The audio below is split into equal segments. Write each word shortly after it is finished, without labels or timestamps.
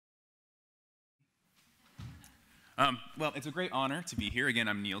Well, it's a great honor to be here. Again,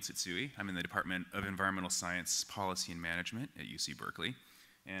 I'm Neil Tsutsui. I'm in the Department of Environmental Science, Policy, and Management at UC Berkeley.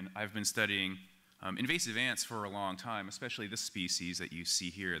 And I've been studying invasive ants for a long time, especially this species that you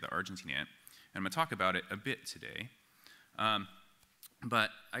see here, the Argentine ant. And I'm going to talk about it a bit today. But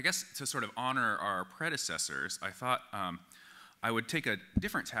I guess to sort of honor our predecessors, I thought I would take a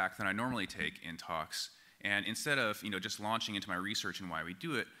different tack than I normally take in talks. And instead of just launching into my research and why we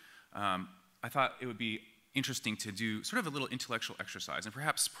do it, I thought it would be interesting to do sort of a little intellectual exercise, and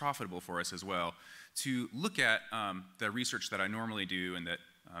perhaps profitable for us as well, to look at the research that I normally do and that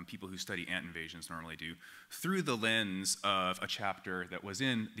people who study ant invasions normally do through the lens of a chapter that was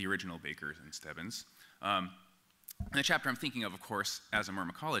in the original Baker and Stebbins. And the chapter I'm thinking of course, as a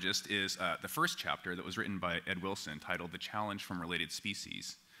myrmecologist, is the first chapter that was written by Ed Wilson, titled The Challenge from Related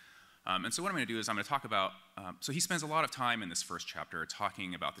Species. And so what I'm going to do is I'm going to talk about, so he spends a lot of time in this first chapter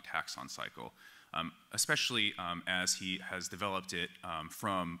talking about the taxon cycle, especially as he has developed it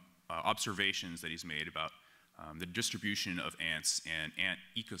from observations that he's made about the distribution of ants and ant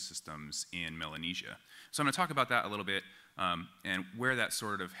ecosystems in Melanesia. So I'm going to talk about that a little bit and where that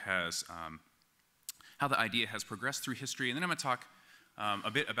sort of has, how the idea has progressed through history, and then I'm going to talk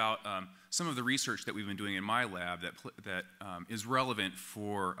a bit about some of the research that we've been doing in my lab that is relevant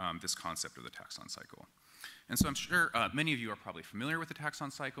for this concept of the taxon cycle. And so I'm sure many of you are probably familiar with the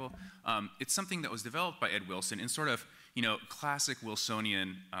taxon cycle. It's something that was developed by Ed Wilson in sort of, classic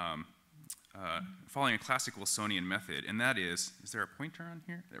Wilsonian, following a classic Wilsonian method, and that is there a pointer on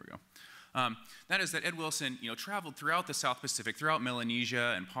here? There we go. That is that Ed Wilson, traveled throughout the South Pacific, throughout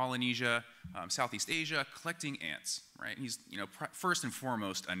Melanesia and Polynesia, Southeast Asia, collecting ants, right? He's, first and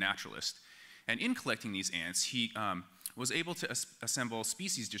foremost a naturalist. And in collecting these ants, he was able to assemble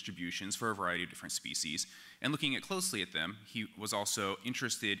species distributions for a variety of different species. And looking closely at them, he was also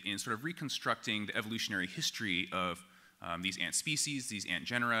interested in sort of reconstructing the evolutionary history of these ant species, these ant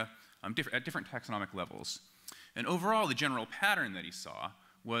genera, at different taxonomic levels. And overall, the general pattern that he saw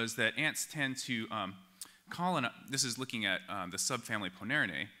was that ants tend to colonize, this is looking at the subfamily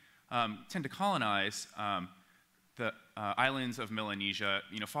Ponerinae, tend to colonize the islands of Melanesia,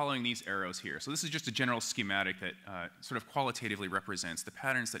 following these arrows here. So this is just a general schematic that sort of qualitatively represents the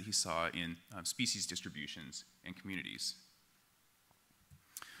patterns that he saw in species distributions and communities.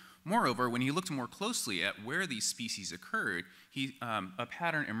 Moreover, when he looked more closely at where these species occurred, a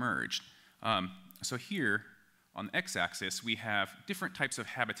pattern emerged. So here, on the x-axis, we have different types of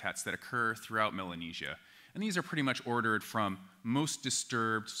habitats that occur throughout Melanesia. And these are pretty much ordered from most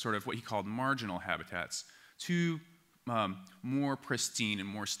disturbed, sort of what he called marginal habitats, to more pristine and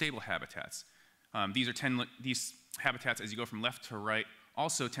more stable habitats. These habitats, as you go from left to right,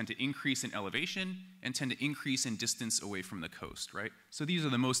 also tend to increase in elevation and tend to increase in distance away from the coast, right? So these are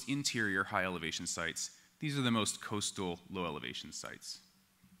the most interior high elevation sites. These are the most coastal low elevation sites.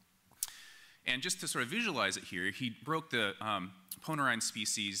 And just to sort of visualize it here, he broke the Ponerine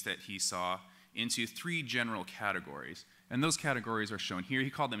species that he saw into 3 general categories. And those categories are shown here.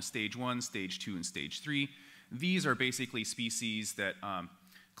 He called them stage 1, stage 2, and stage 3. These are basically species that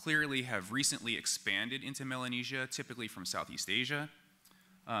clearly have recently expanded into Melanesia, typically from Southeast Asia.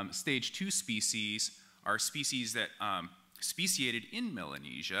 Stage 2 species are species that speciated in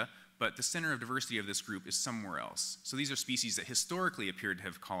Melanesia, but the center of diversity of this group is somewhere else. So these are species that historically appeared to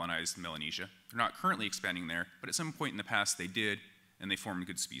have colonized Melanesia. They're not currently expanding there, but at some point in the past they did, and they formed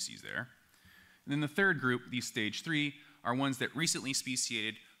good species there. And then the third group, these stage 3, are ones that recently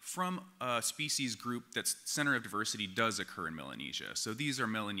speciated from a species group that's center of diversity does occur in Melanesia. So these are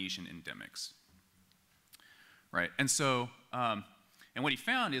Melanesian endemics. Right, and so, and what he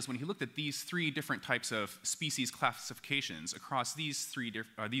found is when he looked at these 3 different types of species classifications across these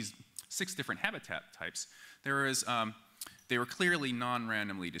 6 different habitat types, they were clearly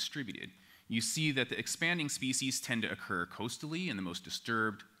non-randomly distributed. You see that the expanding species tend to occur coastally in the most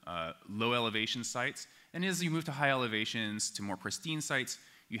disturbed low elevation sites, and as you move to high elevations to more pristine sites,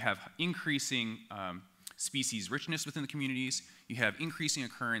 you have increasing species richness within the communities, you have increasing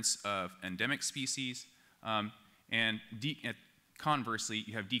occurrence of endemic species, and conversely,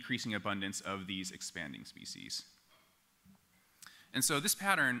 you have decreasing abundance of these expanding species. And so this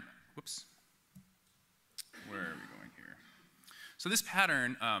pattern, whoops, where are we going here? So this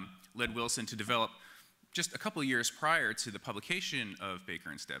pattern led Wilson to develop, just a couple of years prior to the publication of Baker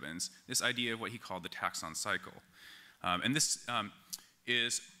and Stebbins, this idea of what he called the taxon cycle. And this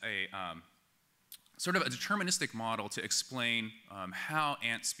is a sort of a deterministic model to explain how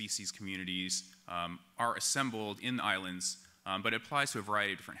ant species communities are assembled in the islands, but it applies to a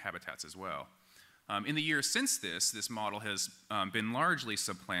variety of different habitats as well. In the years since this model has been largely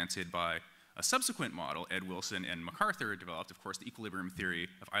supplanted by a subsequent model, Ed Wilson and MacArthur developed, of course, the equilibrium theory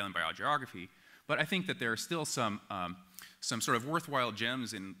of island biogeography. But I think that there are still some sort of worthwhile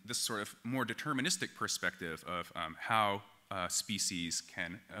gems in this sort of more deterministic perspective of how species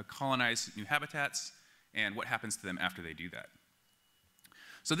can colonize new habitats and what happens to them after they do that.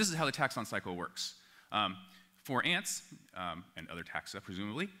 So this is how the taxon cycle works. For ants and other taxa,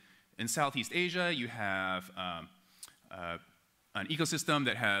 presumably, in Southeast Asia, you have an ecosystem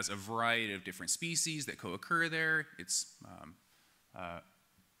that has a variety of different species that co-occur there. It's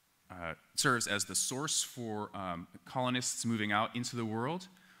serves as the source for colonists moving out into the world.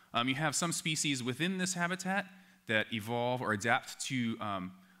 You have some species within this habitat that evolve or adapt to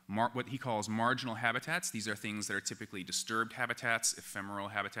what he calls marginal habitats. These are things that are typically disturbed habitats, ephemeral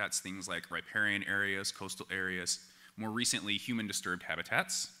habitats, things like riparian areas, coastal areas, more recently human disturbed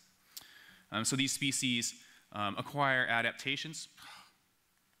habitats. So these species acquire adaptations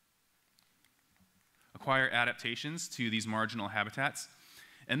to these marginal habitats,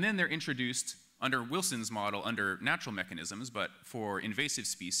 and then they're introduced under Wilson's model under natural mechanisms, but for invasive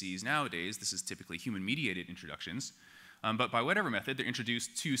species nowadays, this is typically human-mediated introductions. But by whatever method, they're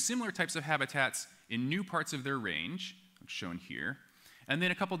introduced to similar types of habitats in new parts of their range, shown here, and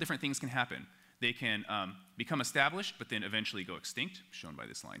then a couple different things can happen. They can become established, but then eventually go extinct, shown by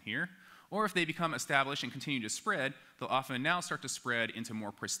this line here. Or if they become established and continue to spread, they'll often now start to spread into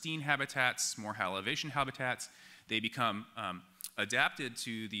more pristine habitats, more high elevation habitats. They become adapted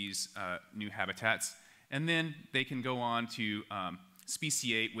to these new habitats, and then they can go on to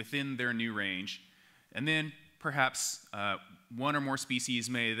speciate within their new range. And then perhaps one or more species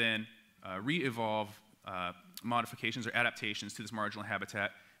may then re-evolve modifications or adaptations to this marginal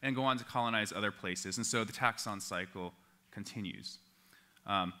habitat and go on to colonize other places. And so the taxon cycle continues.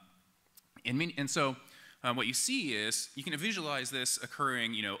 What you see is, you can visualize this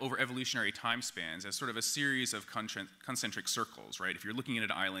occurring, over evolutionary time spans as sort of a series of concentric circles, right? If you're looking at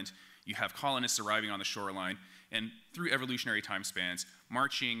an island, you have colonists arriving on the shoreline, and through evolutionary time spans,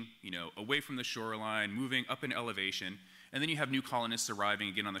 marching, away from the shoreline, moving up in elevation, and then you have new colonists arriving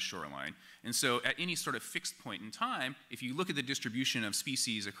again on the shoreline. And so at any sort of fixed point in time, if you look at the distribution of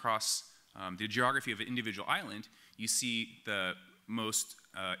species across the geography of an individual island, you see the most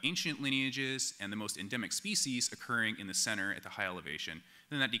ancient lineages and the most endemic species occurring in the center at the high elevation. And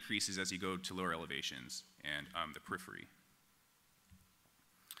then that decreases as you go to lower elevations and the periphery.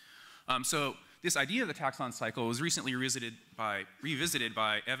 So this idea of the taxon cycle was recently revisited by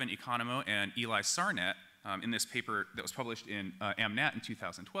Evan Economou and Eli Sarnat in this paper that was published in AmNat in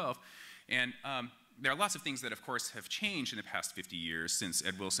 2012. And there are lots of things that, of course, have changed in the past 50 years since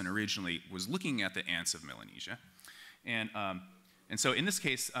Ed Wilson originally was looking at the ants of Melanesia. And so in this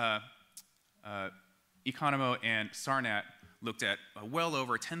case, Economou and Sarnat looked at well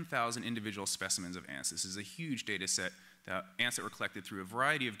over 10,000 individual specimens of ants. This is a huge data set, ants that were collected through a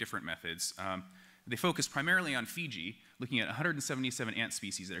variety of different methods. They focused primarily on Fiji, looking at 177 ant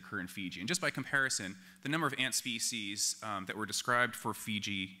species that occur in Fiji. And just by comparison, the number of ant species that were described for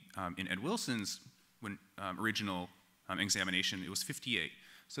Fiji in Ed Wilson's original examination, it was 58.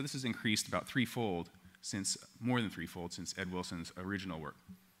 So this has increased about more than threefold since Ed Wilson's original work.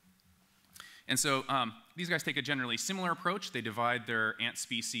 And so these guys take a generally similar approach. They divide their ant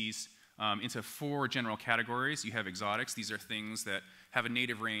species into 4 general categories. You have exotics. These are things that have a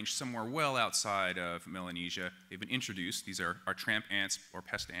native range somewhere well outside of Melanesia. They've been introduced. These are tramp ants or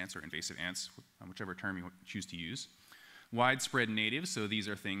pest ants or invasive ants, whichever term you choose to use. Widespread natives, so these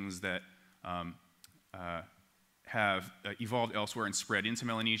are things that have evolved elsewhere and spread into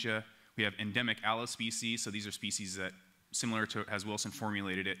Melanesia. We have endemic allospecies, so these are species that, similar to as Wilson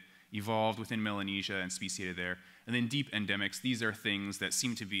formulated it, evolved within Melanesia and speciated there. And then deep endemics, these are things that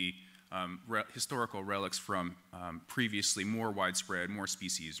seem to be historical relics from previously more widespread, more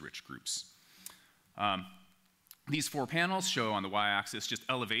species-rich groups. These 4 panels show on the y-axis just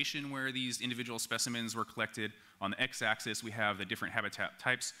elevation where these individual specimens were collected. On the x-axis, we have the different habitat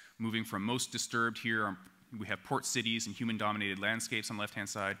types moving from most disturbed here. We have port cities and human-dominated landscapes on the left-hand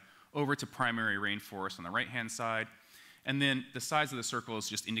side, over to primary rainforest on the right-hand side. And then the size of the circles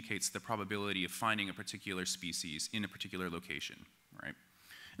just indicates the probability of finding a particular species in a particular location, right?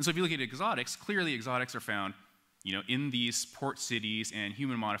 And so if you look at exotics, clearly exotics are found, in these port cities and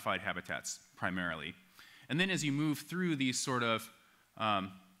human-modified habitats primarily. And then as you move through these sort of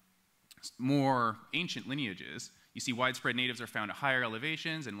more ancient lineages, you see widespread natives are found at higher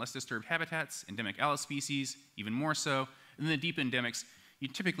elevations and less disturbed habitats, endemic allospecies even more so, and then the deep endemics,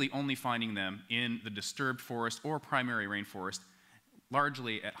 you're typically only finding them in the disturbed forest or primary rainforest,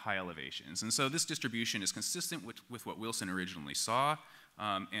 largely at high elevations. And so this distribution is consistent with what Wilson originally saw.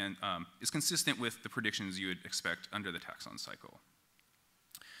 and is consistent with the predictions you would expect under the taxon cycle.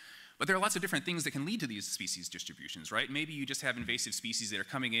 But there are lots of different things that can lead to these species distributions, right? Maybe you just have invasive species that are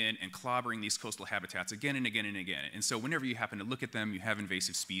coming in and clobbering these coastal habitats again and again and again. And so whenever you happen to look at them, you have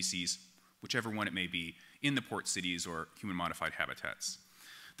invasive species, whichever one it may be, in the port cities or human-modified habitats.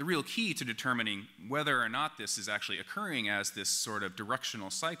 The real key to determining whether or not this is actually occurring as this sort of directional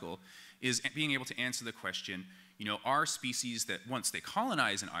cycle is being able to answer the question, are species that once they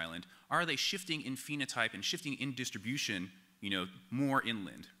colonize an island, are they shifting in phenotype and shifting in distribution more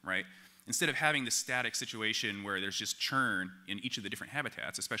inland, right? Instead of having this static situation where there's just churn in each of the different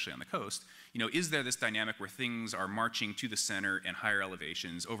habitats, especially on the coast, is there this dynamic where things are marching to the center and higher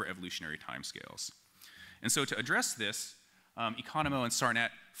elevations over evolutionary timescales? And so to address this, Economo and Sarnat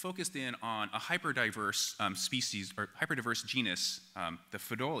focused in on a hyperdiverse species, or hyperdiverse genus, the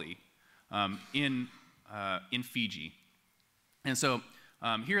Fodoli, in Fiji. And so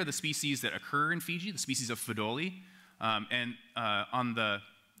here are the species that occur in Fiji, the species of Fodoli. And on the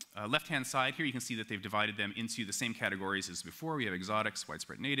left-hand side here, you can see that they've divided them into the same categories as before. We have exotics,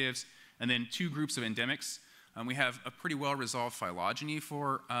 widespread natives, and then two groups of endemics. We have a pretty well-resolved phylogeny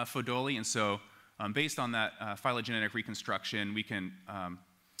for Fodoli, and so based on that phylogenetic reconstruction, we can,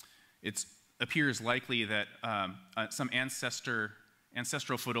 it appears likely that some ancestral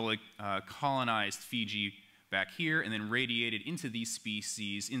Fodoli colonized Fiji back here and then radiated into these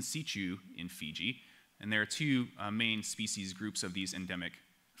species in situ in Fiji. And there are two main species groups of these endemic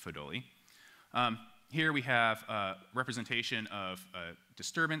Fodoli. Here we have a representation of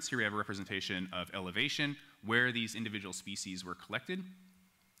disturbance. Here we have a representation of elevation, where these individual species were collected.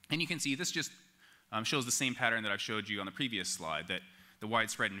 And you can see this just shows the same pattern that I've showed you on the previous slide, that the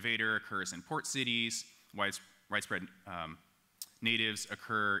widespread invader occurs in port cities, widespread natives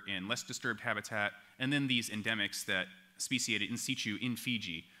occur in less disturbed habitat, and then these endemics that speciated in situ in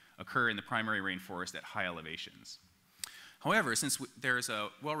Fiji occur in the primary rainforest at high elevations. However, since there is a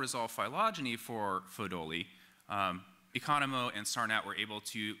well-resolved phylogeny for Fodoli, Economo and Sarnat were able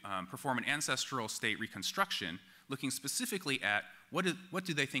to perform an ancestral state reconstruction looking specifically at what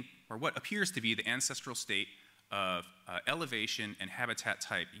do they think, or what appears to be the ancestral state of elevation and habitat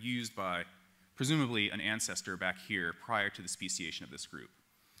type used by presumably an ancestor back here prior to the speciation of this group.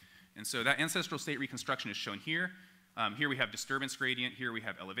 And so that ancestral state reconstruction is shown here. Here we have disturbance gradient, here we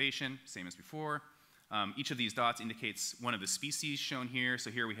have elevation, same as before. Each of these dots indicates one of the species shown here.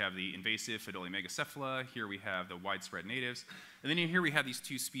 So here we have the invasive Fodoli megacephala, here we have the widespread natives, and then here we have these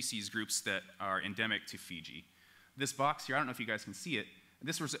two species groups that are endemic to Fiji. This box here, I don't know if you guys can see it,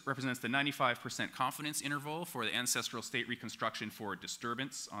 this represents the 95% confidence interval for the ancestral state reconstruction for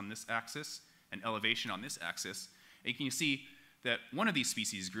disturbance on this axis and elevation on this axis. And you can see that one of these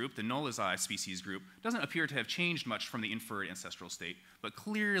species group, the Nolizai species group, doesn't appear to have changed much from the inferred ancestral state, but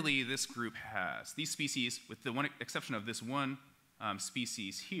clearly this group has. These species, with the one exception of this one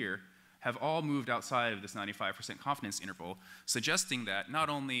species here, have all moved outside of this 95% confidence interval, suggesting that not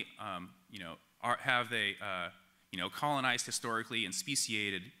only have they colonized historically and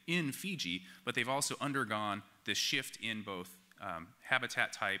speciated in Fiji, but they've also undergone this shift in both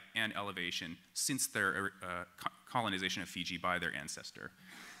habitat type and elevation since their colonization of Fiji by their ancestor.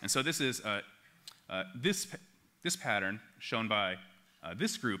 And so this is this pattern shown by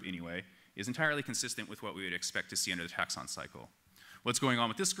this group anyway is entirely consistent with what we would expect to see under the taxon cycle. What's going on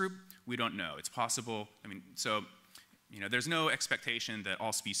with this group? We don't know. It's possible. There's no expectation that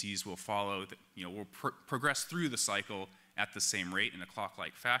all species will follow, will progress through the cycle at the same rate in a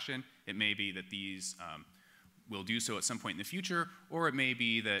clock-like fashion. It may be that these will do so at some point in the future, or it may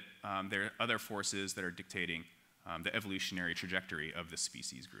be that there are other forces that are dictating the evolutionary trajectory of this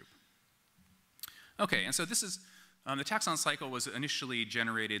species group. Okay, and so this is, the taxon cycle was initially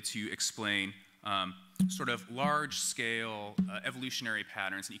generated to explain sort of large-scale evolutionary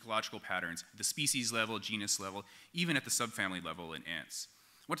patterns and ecological patterns at the species level, genus level, even at the subfamily level in ants.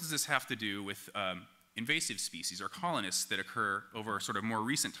 What does this have to do with invasive species or colonists that occur over sort of more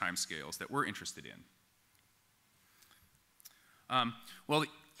recent timescales that we're interested in?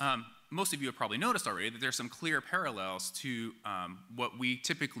 Most of you have probably noticed already that there's some clear parallels to what we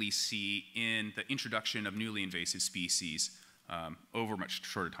typically see in the introduction of newly invasive species over much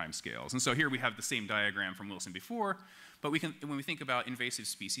shorter time scales. And so here we have the same diagram from Wilson before, but when we think about invasive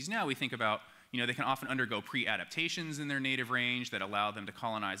species now, we think about, they can often undergo pre-adaptations in their native range that allow them to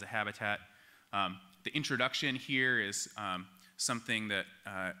colonize a habitat. The introduction here is something that,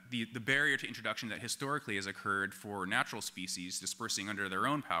 the barrier to introduction that historically has occurred for natural species dispersing under their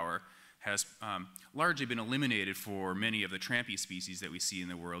own power has largely been eliminated for many of the trampy species that we see in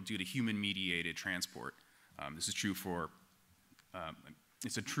the world due to human-mediated transport. This is true for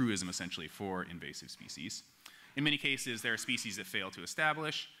it's a truism essentially for invasive species. In many cases, there are species that fail to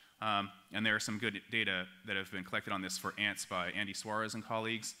establish, and there are some good data that have been collected on this for ants by Andy Suarez and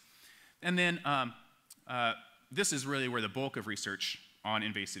colleagues. And then this is really where the bulk of research on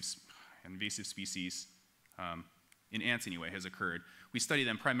invasive species, in ants anyway, has occurred. We study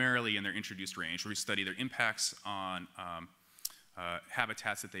them primarily in their introduced range, where we study their impacts on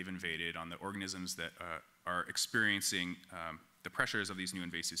habitats that they've invaded, on the organisms that are experiencing the pressures of these new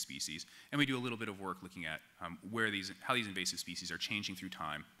invasive species. And we do a little bit of work looking at how these invasive species are changing through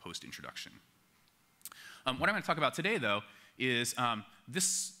time post-introduction. What I'm going to talk about today, though, is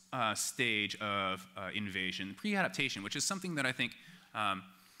this stage of invasion, pre-adaptation, which is something that I think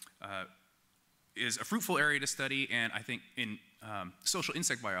is a fruitful area to study, and I think in social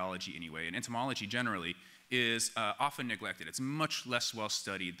insect biology anyway, and entomology generally, is often neglected. It's much less well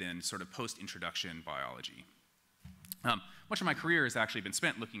studied than sort of post-introduction biology. Much of my career has actually been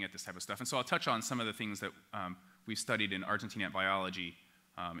spent looking at this type of stuff, and so I'll touch on some of the things that we've studied in Argentine ant biology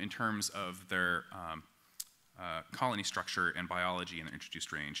in terms of their colony structure and biology in their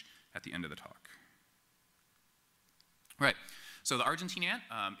introduced range at the end of the talk. Right, so the Argentine ant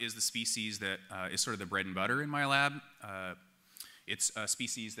is the species that is sort of the bread and butter in my lab. It's a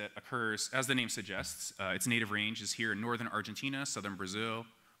species that occurs, as the name suggests, its native range is here in northern Argentina, southern Brazil,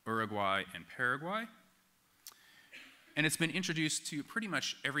 Uruguay, and Paraguay. And it's been introduced to pretty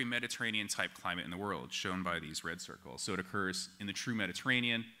much every Mediterranean-type climate in the world, shown by these red circles. So it occurs in the true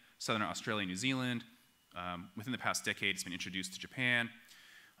Mediterranean, southern Australia, New Zealand. Within the past decade, it's been introduced to Japan,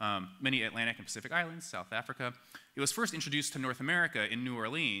 many Atlantic and Pacific islands, South Africa. It was first introduced to North America in New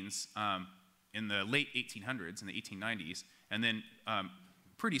Orleans in the late 1800s, in the 1890s, and then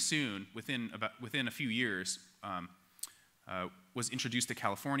pretty soon, within a few years, was introduced to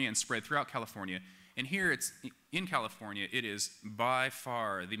California and spread throughout California. And here in California, it is by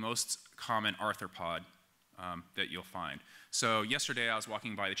far the most common arthropod that you'll find. So yesterday I was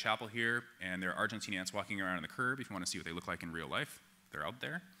walking by the chapel here, and there are Argentine ants walking around on the curb. If you want to see what they look like in real life, they're out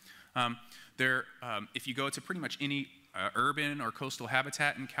there. If you go to pretty much any urban or coastal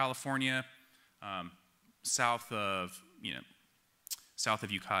habitat in California, south of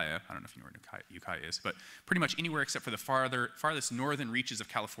Ukiah, I don't know if you know where Ukiah is, but pretty much anywhere except for the farthest northern reaches of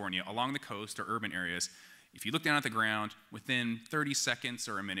California, along the coast or urban areas, if you look down at the ground, within 30 seconds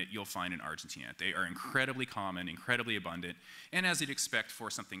or a minute, you'll find an Argentine ant. They are incredibly common, incredibly abundant, and as you'd expect for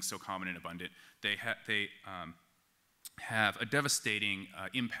something so common and abundant, they have a devastating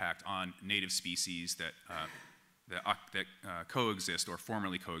impact on native species that coexist or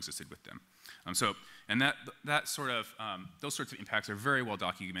formerly coexisted with them. Those sorts of impacts are very well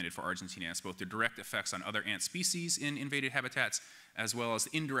documented for Argentine ants, both the direct effects on other ant species in invaded habitats, as well as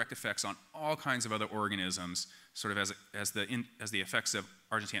the indirect effects on all kinds of other organisms, sort of as the effects of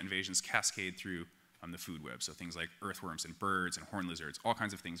Argentine ant invasions cascade through the food web. So things like earthworms and birds and horned lizards, all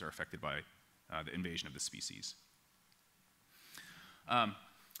kinds of things are affected by the invasion of the species.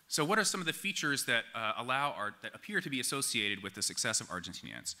 So what are some of the features that that appear to be associated with the success of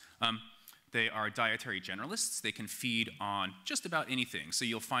Argentine ants? They are dietary generalists. They can feed on just about anything. So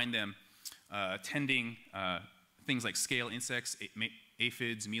you'll find them tending things like scale insects,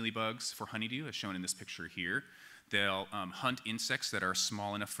 aphids, mealybugs for honeydew, as shown in this picture here. They'll hunt insects that are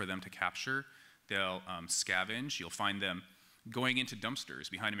small enough for them to capture. They'll scavenge. You'll find them going into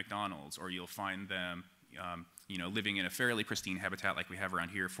dumpsters behind a McDonald's, or you'll find them living in a fairly pristine habitat like we have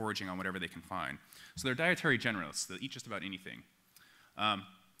around here, foraging on whatever they can find. So they're dietary generalists. They'll eat just about anything.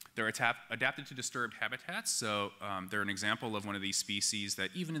 They're adapted to disturbed habitats, so they're an example of one of these species that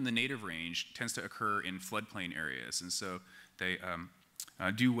even in the native range tends to occur in floodplain areas, and so they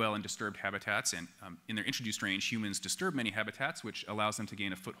do well in disturbed habitats, and in their introduced range, humans disturb many habitats, which allows them to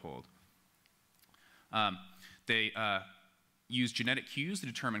gain a foothold. They use genetic cues to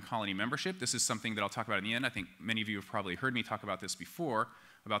determine colony membership. This is something that I'll talk about in the end. I think many of you have probably heard me talk about this before,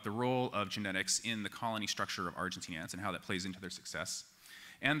 about the role of genetics in the colony structure of Argentine ants and how that plays into their success.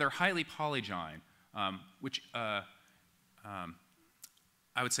 And they're highly polygyne, which I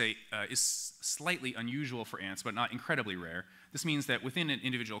would say is slightly unusual for ants, but not incredibly rare. This means that within an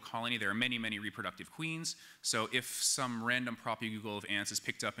individual colony, there are many, many reproductive queens. So if some random propagule of ants is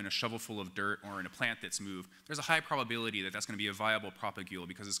picked up in a shovelful of dirt or in a plant that's moved, there's a high probability that that's going to be a viable propagule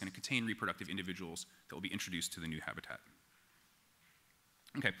because it's going to contain reproductive individuals that will be introduced to the new habitat.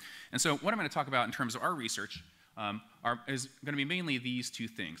 Okay, and so what I'm going to talk about in terms of our research is going to be mainly these two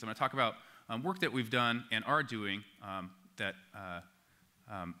things. I'm going to talk about work that we've done and are doing that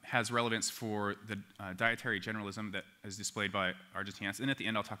has relevance for the dietary generalism that is displayed by Argentine ants. And at the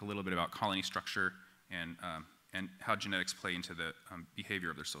end, I'll talk a little bit about colony structure and and how genetics play into the behavior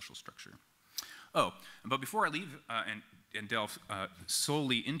of their social structure. Oh, but before I leave and delve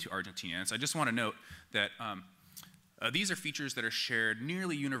solely into Argentine ants, I just want to note that these are features that are shared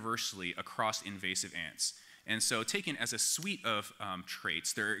nearly universally across invasive ants. And so taken as a suite of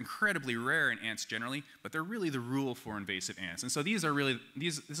traits, they're incredibly rare in ants generally, but they're really the rule for invasive ants. And so these are really,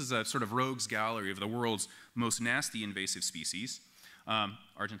 this is a sort of rogues gallery of the world's most nasty invasive species,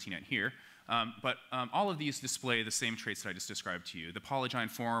 Argentine ant here. But all of these display the same traits that I just described to you. The polygyne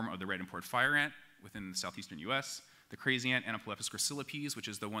form of the red imported fire ant within the southeastern US, the crazy ant, Anoplolepis gracilipes, which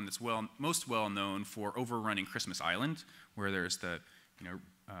is the one that's most well known for overrunning Christmas Island, where there's the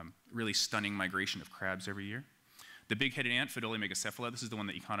really stunning migration of crabs every year. The big-headed ant, Pheidole megacephala, this is the one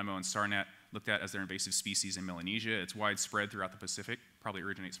that Economo and Sarnet looked at as their invasive species in Melanesia. It's widespread throughout the Pacific, probably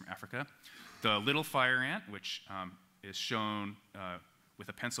originates from Africa. The little fire ant, which is shown with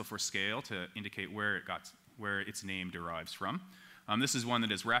a pencil for scale to indicate where its name derives from. This is one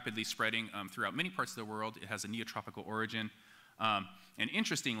that is rapidly spreading throughout many parts of the world. It has a neotropical origin. And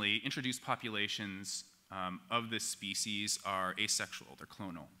interestingly, introduced populations of this species are asexual, they're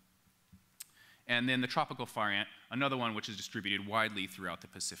clonal. And then the tropical fire ant, another one which is distributed widely throughout the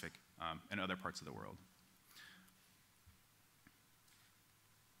Pacific and other parts of the world.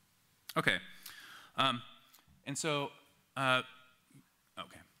 Okay, and so,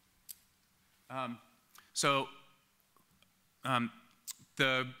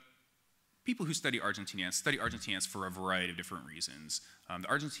 the people who study Argentine ants for a variety of different reasons. The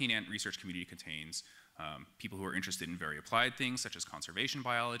Argentine ant research community contains people who are interested in very applied things, such as conservation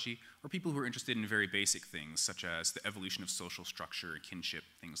biology, or people who are interested in very basic things, such as the evolution of social structure, kinship,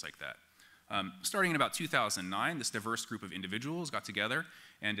 things like that. Starting in about 2009, this diverse group of individuals got together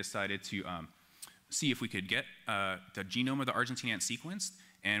and decided to see if we could get the genome of the Argentine ant sequenced,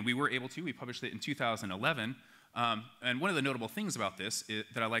 and we were able to. We published it in 2011. And one of the notable things about this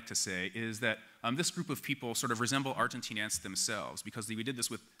that I like to say is that this group of people sort of resemble Argentine ants themselves, because we did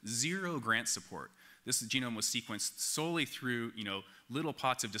this with zero grant support. This genome was sequenced solely through little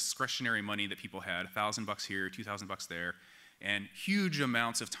pots of discretionary money that people had, $1,000 here, $2,000 there, and huge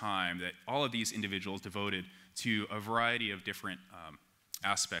amounts of time that all of these individuals devoted to a variety of different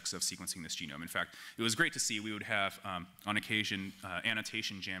aspects of sequencing this genome. In fact, it was great to see. We would have, on occasion,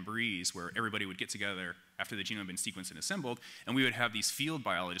 annotation jamborees where everybody would get together after the genome had been sequenced and assembled, and we would have these field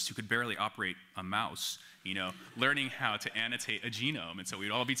biologists who could barely operate a mouse, learning how to annotate a genome. And so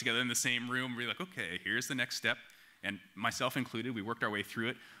we'd all be together in the same room, we'd be like, okay, here's the next step. And myself included, we worked our way through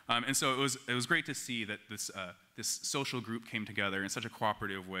it. And so it was great to see that this social group came together in such a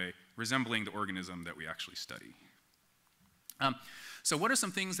cooperative way, resembling the organism that we actually study. So what are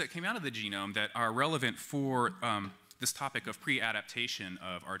some things that came out of the genome that are relevant for this topic of pre-adaptation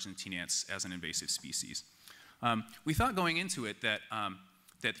of Argentine ants as an invasive species? We thought going into it that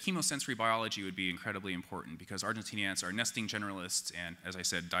chemosensory biology would be incredibly important, because Argentine ants are nesting generalists and, as I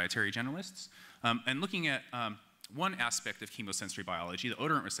said, dietary generalists. And looking at one aspect of chemosensory biology, the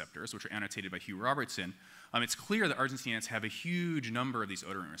odorant receptors, which are annotated by Hugh Robertson, it's clear that Argentine ants have a huge number of these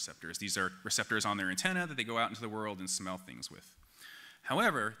odorant receptors. These are receptors on their antenna that they go out into the world and smell things with.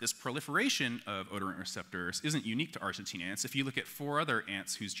 However, this proliferation of odorant receptors isn't unique to Argentine ants. If you look at 4 other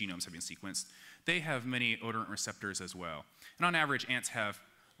ants whose genomes have been sequenced, they have many odorant receptors as well. And on average, ants have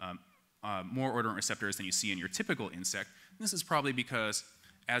more odorant receptors than you see in your typical insect. And this is probably because,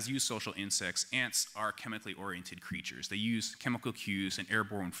 as eusocial insects, ants are chemically oriented creatures. They use chemical cues and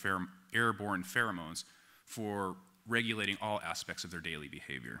airborne pheromones for regulating all aspects of their daily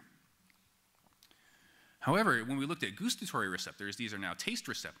behavior. However, when we looked at gustatory receptors, these are now taste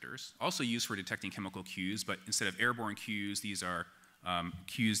receptors, also used for detecting chemical cues, but instead of airborne cues, these are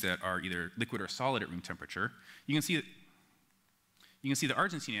cues that are either liquid or solid at room temperature. You can see that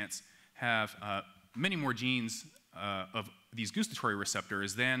Argentine ants have many more genes of these gustatory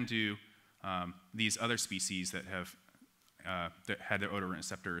receptors than do these other species that have that had their odorant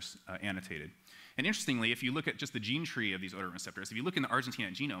receptors annotated. And interestingly, if you look at just the gene tree of these odorant receptors, if you look in the Argentine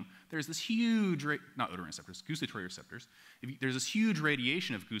ant genome, there's this huge, not odorant receptors, gustatory receptors, there's this huge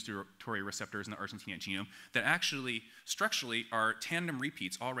radiation of gustatory receptors in the Argentine ant genome that actually, structurally, are tandem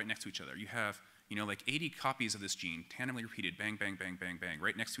repeats all right next to each other. You have, like 80 copies of this gene, tandemly repeated, bang, bang, bang, bang, bang,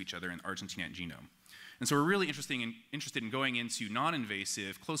 right next to each other in the Argentine ant genome. And so we're really interested in going into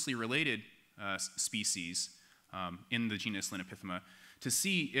non-invasive, closely related species in the genus Linapithema to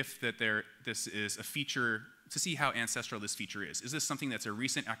see if this is a feature, to see how ancestral this feature is. Is this something that's a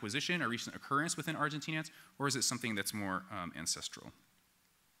recent acquisition, a recent occurrence within Argentine ants, or is it something that's more ancestral?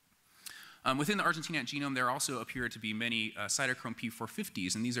 Within the Argentine ant genome, there also appear to be many cytochrome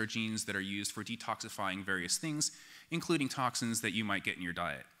P450s, and these are genes that are used for detoxifying various things, including toxins that you might get in your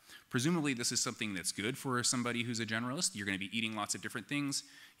diet. Presumably, this is something that's good for somebody who's a generalist. You're going to be eating lots of different things.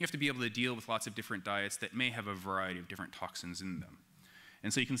 You have to be able to deal with lots of different diets that may have a variety of different toxins in them.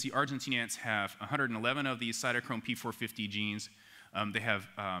 And so you can see Argentine ants have 111 of these cytochrome P450 genes. They have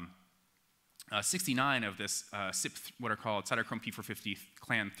 69 of this what are called cytochrome P450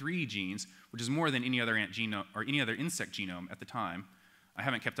 clan 3 genes, which is more than any other ant genome or any other insect genome at the time. I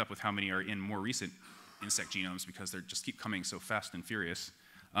haven't kept up with how many are in more recent insect genomes because they just keep coming so fast and furious.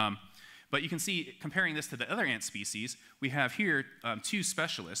 But you can see, comparing this to the other ant species, we have here two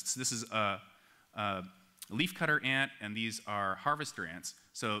specialists. This is a leafcutter ant, and these are harvester ants.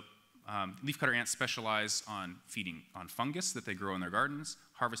 So leafcutter ants specialize on feeding on fungus that they grow in their gardens.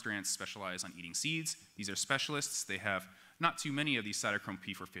 Harvester ants specialize on eating seeds. These are specialists. They have not too many of these cytochrome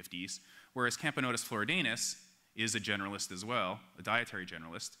P450s, whereas Camponotus floridanus is a generalist as well, a dietary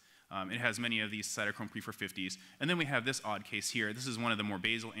generalist. It has many of these cytochrome P450s. And then we have this odd case here. This is one of the more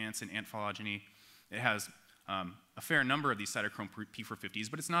basal ants in ant phylogeny. It has a fair number of these cytochrome P450s,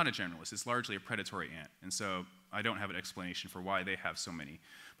 but it's not a generalist. It's largely a predatory ant. And so I don't have an explanation for why they have so many.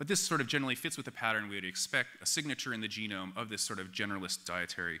 But this sort of generally fits with the pattern we would expect, a signature in the genome of this sort of generalist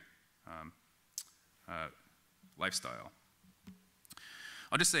dietary lifestyle.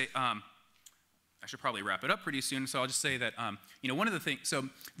 I'll just say, I should probably wrap it up pretty soon, so I'll just say that, one of the things, so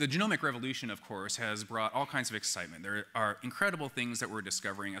the genomic revolution, of course, has brought all kinds of excitement. There are incredible things that we're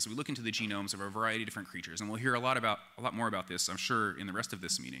discovering as we look into the genomes of a variety of different creatures, and we'll hear a lot more about this, I'm sure, in the rest of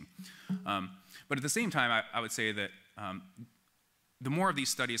this meeting. But at the same time, I would say that the more of these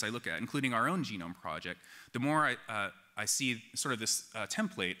studies I look at, including our own genome project, the more I see sort of this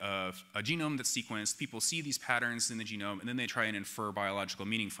template of a genome that's sequenced, people see these patterns in the genome, and then they try and infer biological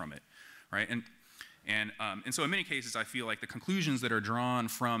meaning from it, right? And so in many cases, I feel like the conclusions that are drawn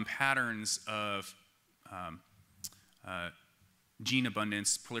from patterns of gene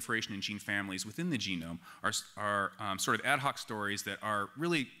abundance, proliferation in gene families within the genome are sort of ad hoc stories that are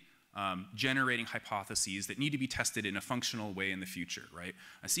really generating hypotheses that need to be tested in a functional way in the future, right?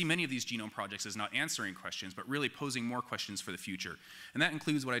 I see many of these genome projects as not answering questions, but really posing more questions for the future. And that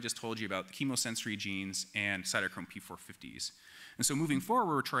includes what I just told you about the chemosensory genes and cytochrome P450s. And so moving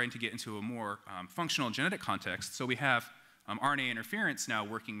forward, we're trying to get into a more functional genetic context. So we have RNA interference now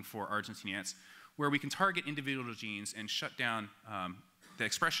working for Argentine ants, where we can target individual genes and shut down the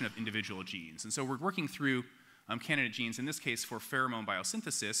expression of individual genes. And so we're working through candidate genes, in this case for pheromone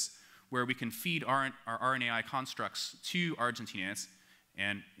biosynthesis, where we can feed our RNAi constructs to Argentine ants.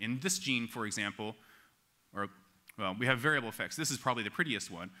 And in this gene, for example, well, we have variable effects. This is probably the prettiest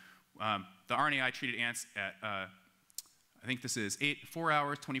one. The RNAi-treated ants at I think this is 4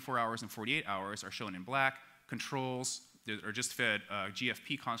 hours, 24 hours, and 48 hours are shown in black. Controls that are just fed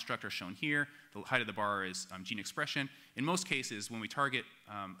GFP construct are shown here. The height of the bar is gene expression. In most cases, when we target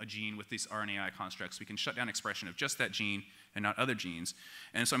a gene with these RNAi constructs, we can shut down expression of just that gene and not other genes.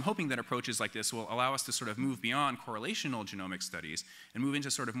 And so I'm hoping that approaches like this will allow us to sort of move beyond correlational genomic studies and move into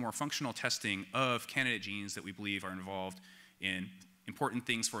sort of more functional testing of candidate genes that we believe are involved in important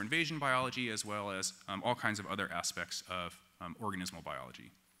things for invasion biology, as well as all kinds of other aspects of organismal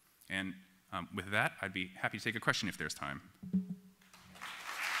biology. And with that, I'd be happy to take a question if there's time.